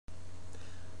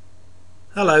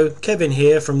Hello, Kevin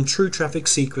here from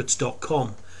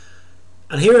TrueTrafficSecrets.com,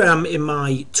 and here I am in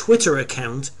my Twitter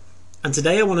account, and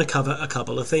today I want to cover a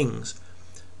couple of things.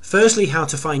 Firstly, how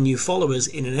to find new followers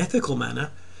in an ethical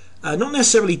manner, not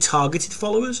necessarily targeted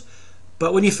followers,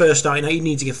 but when you're first starting out you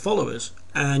need to get followers,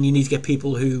 and you need to get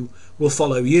people who will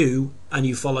follow you and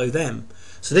you follow them.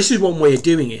 So this is one way of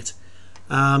doing it.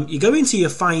 You go into your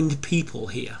Find People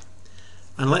here,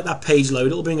 and let that page load.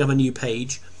 It'll bring up a new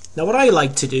page. Now what I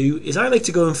like to do is I like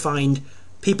to go and find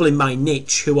people in my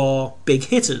niche who are big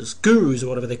hitters, gurus or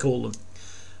whatever they call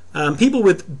them. People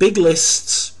with big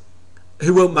lists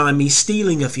who won't mind me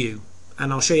stealing a few,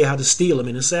 and I'll show you how to steal them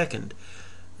in a second.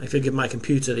 If I give my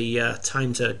computer the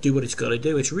time to do what it's got to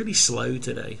do. It's really slow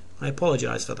today. I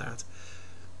apologise for that.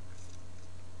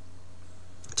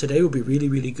 Today will be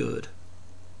really good.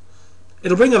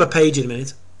 It'll bring up a page in a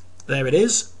minute. There it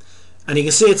is, and you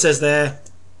can see it says there,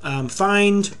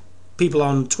 find people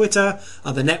on Twitter,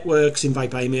 other networks,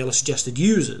 invite by email, or suggested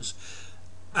users.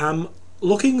 I'm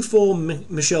looking for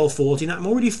Michel Fortin. I'm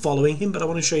already following him, but I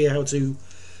want to show you how to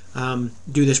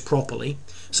do this properly.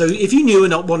 So if you knew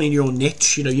not one in your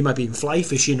niche, you might be in fly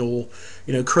fishing or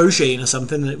crocheting or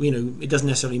something, that it doesn't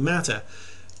necessarily matter.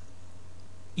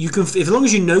 You can, as long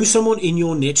as you know someone in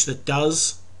your niche that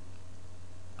does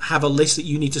have a list that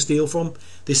you need to steal from,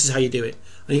 this is how you do it.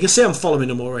 And you can see I'm following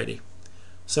them already.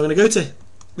 So I'm going to go to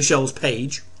Michel's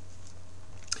page.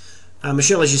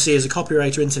 Michel, as you see, is a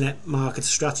copywriter, internet marketer,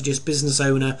 strategist, business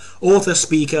owner, author,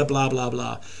 speaker, blah blah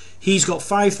blah. He's got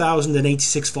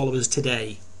 5,086 followers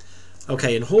today.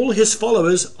 Okay, and all his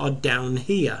followers are down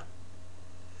here.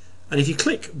 And if you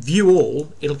click View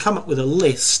All, it'll come up with a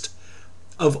list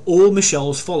of all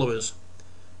Michel's followers.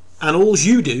 And all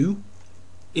you do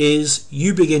is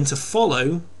you begin to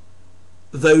follow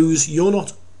those you're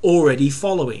not already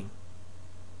following.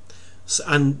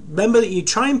 And remember that you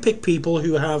try and pick people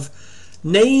who have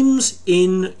names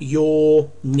in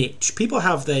your niche. People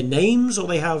have their names, or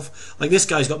they have, like this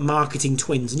guy's got Marketing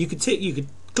Twins, and you could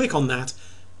click on that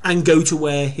and go to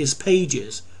where his page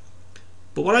is.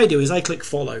 But what I do is I click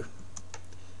follow.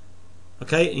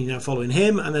 Okay, and you're now following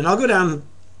him, and then I'll go down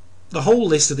the whole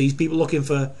list of these people looking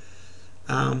for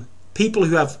people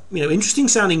who have interesting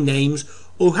sounding names,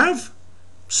 or have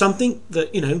something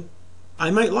that I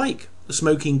might like. The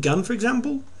Smoking Gun, for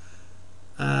example.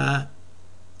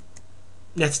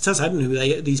 Netitus, I don't know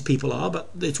who these people are,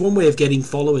 but it's one way of getting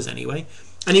followers anyway.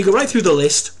 And you go right through the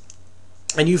list,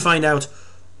 and you find out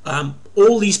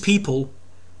all these people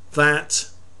that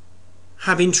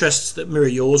have interests that mirror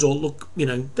yours, or look,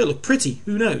 they look pretty.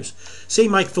 Who knows? See,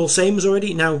 Mike Filsaime's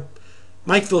already now.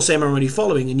 Mike Filsaime I'm already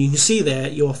following, and you can see there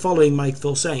you're following Mike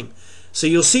Filsaime. So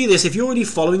you'll see this if you're already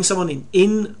following someone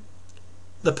in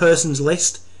the person's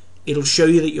list. It'll show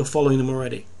you that you're following them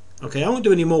already. Okay, I won't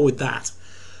do any more with that,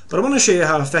 but I want to show you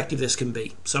how effective this can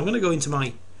be. So I'm going to go into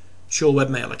my Sure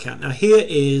Webmail account. Now here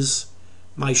is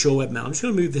my Sure Webmail. I'm just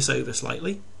going to move this over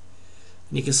slightly,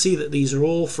 and you can see that these are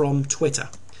all from Twitter,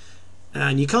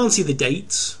 and you can't see the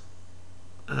dates,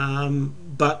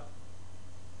 but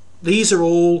these are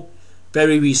all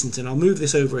very recent, and I'll move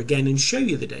this over again and show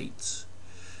you the dates.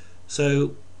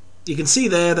 So you can see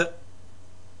there that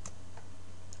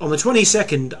on the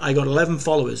 22nd, I got 11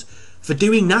 followers for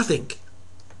doing nothing.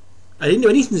 I didn't do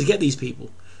anything to get these people.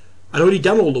 I'd already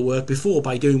done all the work before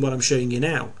by doing what I'm showing you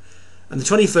now. And the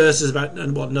 21st is about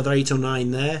another 8 or 9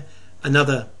 there,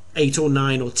 another 8 or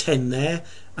 9 or 10 there,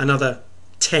 another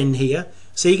 10 here.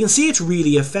 So you can see it's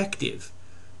really effective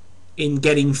in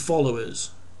getting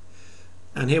followers.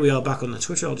 And here we are back on the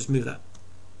Twitter. I'll just move that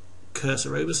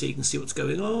cursor over so you can see what's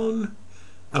going on.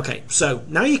 Okay, so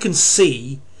now you can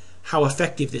see how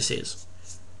effective this is.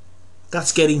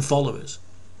 That's getting followers.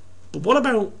 But what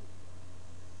about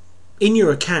in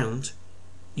your account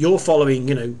you're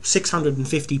following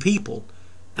 650 people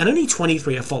and only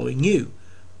 23 are following you?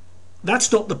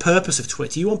 That's not the purpose of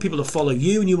Twitter. You want people to follow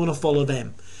you, and you want to follow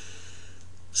them.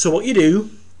 So what you do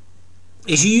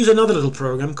is you use another little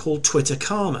program called Twitter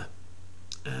Karma,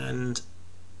 and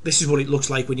this is what it looks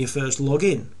like when you first log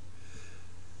in.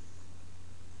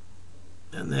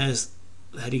 And there's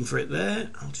the heading for it there.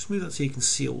 I'll just move that so you can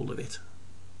see all of it.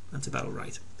 That's about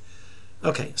right.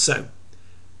 Okay, so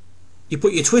you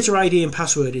put your Twitter ID and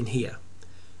password in here,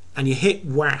 and you hit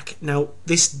whack. Now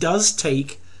this does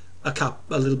take a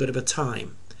little bit of a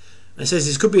time. And it says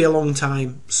this could be a long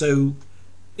time, so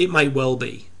it might well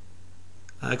be.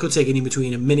 It could take in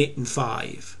between a minute and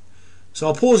 5. So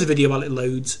I'll pause the video while it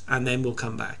loads, and then we'll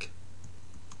come back.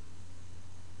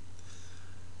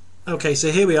 Okay,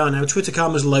 so here we are now. Twitter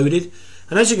Karma's loaded,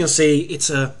 and as you can see, it's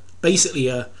basically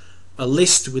a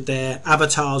list with their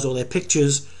avatars or their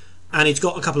pictures and it's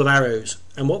got a couple of arrows.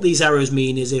 And what these arrows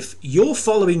mean is if you're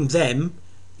following them,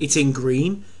 it's in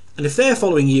green, and if they're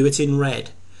following you, it's in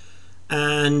red.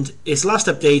 And it's last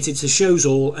updated to shows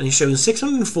all, and it's showing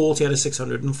 640 out of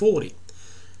 640.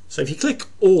 So if you click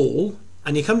all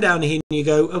and you come down here and you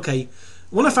go, okay,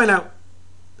 I want to find out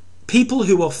people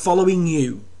who are following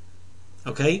you,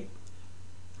 okay?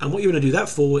 And what you're going to do that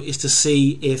for is to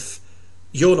see if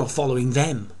you're not following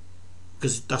them,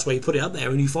 because that's why you put it up there,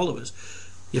 only followers.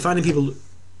 You're finding people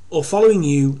are following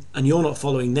you and you're not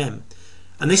following them.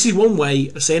 And this is one way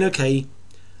of saying, okay,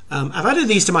 I've added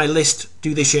these to my list.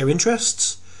 Do they share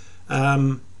interests?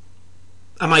 Am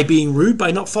I being rude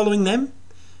by not following them?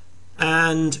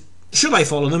 And should I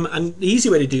follow them? And the easy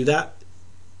way to do that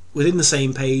within the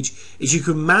same page is you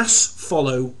can mass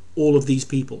follow all of these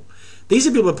people. These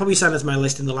are people who probably signed up to my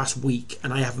list in the last week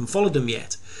and I haven't followed them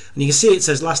yet. And you can see it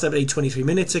says last update 23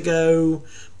 minutes ago.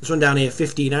 This one down here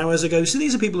 15 hours ago. So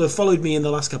these are people who have followed me in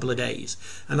the last couple of days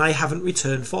and I haven't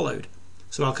returned followed.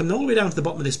 So I'll come all the way down to the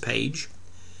bottom of this page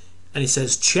and it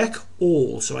says check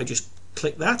all. So I just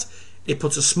click that. It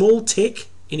puts a small tick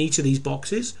in each of these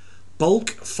boxes.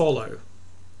 Bulk follow.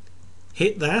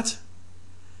 Hit that.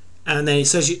 And then it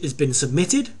says it's been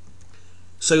submitted.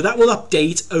 So that will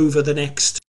update over the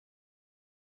next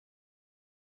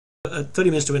 30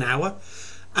 minutes to an hour.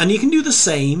 And you can do the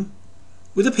same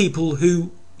with the people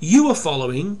who you are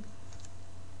following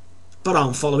but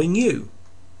aren't following you.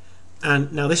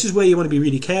 And now this is where you want to be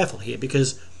really careful here,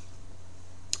 because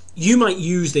you might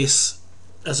use this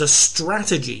as a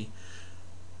strategy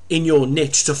in your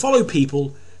niche to follow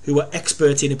people who are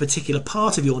expert in a particular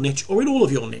part of your niche or in all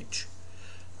of your niche,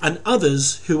 and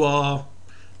others who are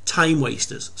time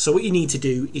wasters. So what you need to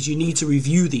do is you need to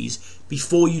review these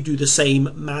before you do the same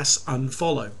mass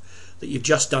unfollow that you've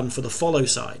just done for the follow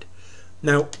side.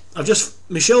 Now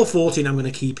Michelle 14, I'm going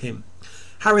to keep him.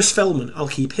 Harris Feldman, I'll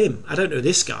keep him. I don't know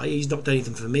this guy, he's not done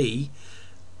anything for me,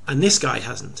 and this guy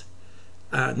hasn't,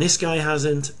 and this guy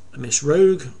hasn't. Miss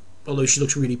Rogue, although she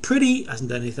looks really pretty, hasn't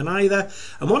done anything either.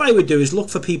 And what I would do is look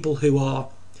for people who are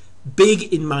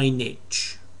big in my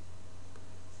niche,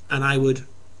 and I would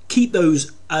keep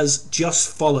those as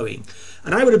just following,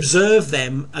 and I would observe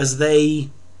them as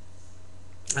they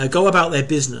go about their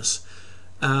business,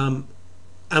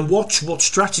 and watch what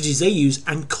strategies they use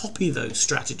and copy those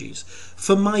strategies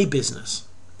for my business.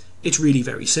 It's really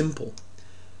very simple.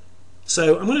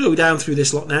 So I'm going to go down through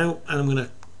this lot now and I'm going to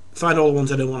find all the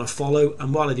ones I don't want to follow,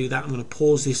 and while I do that I'm going to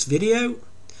pause this video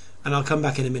and I'll come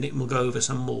back in a minute and we'll go over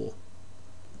some more.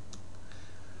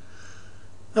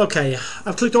 Okay,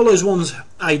 I've clicked all those ones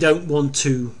I don't want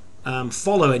to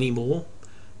follow anymore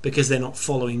because they're not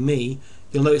following me.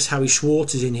 You'll notice Harry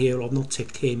Schwartz is in here, or I've not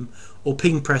ticked him, or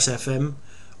Ping Press FM,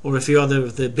 or a few other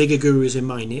of the bigger gurus in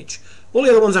my niche. All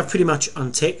the other ones I've pretty much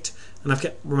unticked, and I've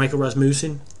kept Michael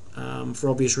Rasmussen for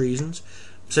obvious reasons.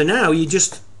 So now you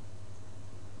just,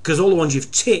 because all the ones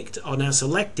you've ticked are now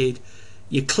selected,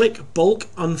 you click bulk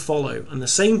unfollow, and the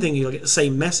same thing, you'll get the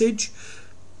same message.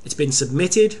 It's been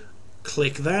submitted.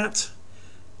 Click that,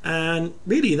 and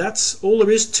really that's all there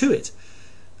is to it.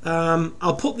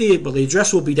 I'll put the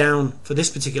address will be down for this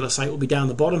particular site, will be down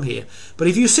the bottom here, but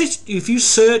if you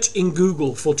search in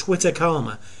Google for Twitter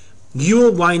Karma, you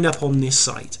will wind up on this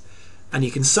site, and you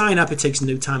can sign up. It takes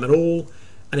no time at all,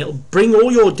 and it'll bring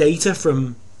all your data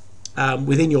from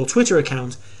within your Twitter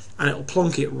account, and it'll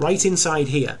plonk it right inside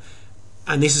here.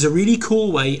 And this is a really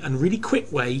cool way and really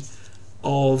quick way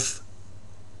of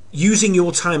using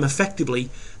your time effectively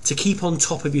to keep on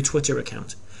top of your Twitter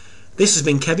account. This has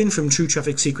been Kevin from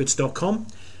TrueTrafficSecrets.com.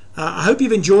 I hope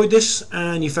you've enjoyed this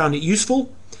and you found it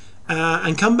useful.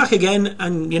 And come back again,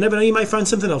 and you never know, you might find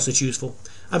something else that's useful.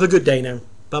 Have a good day now.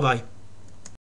 Bye bye.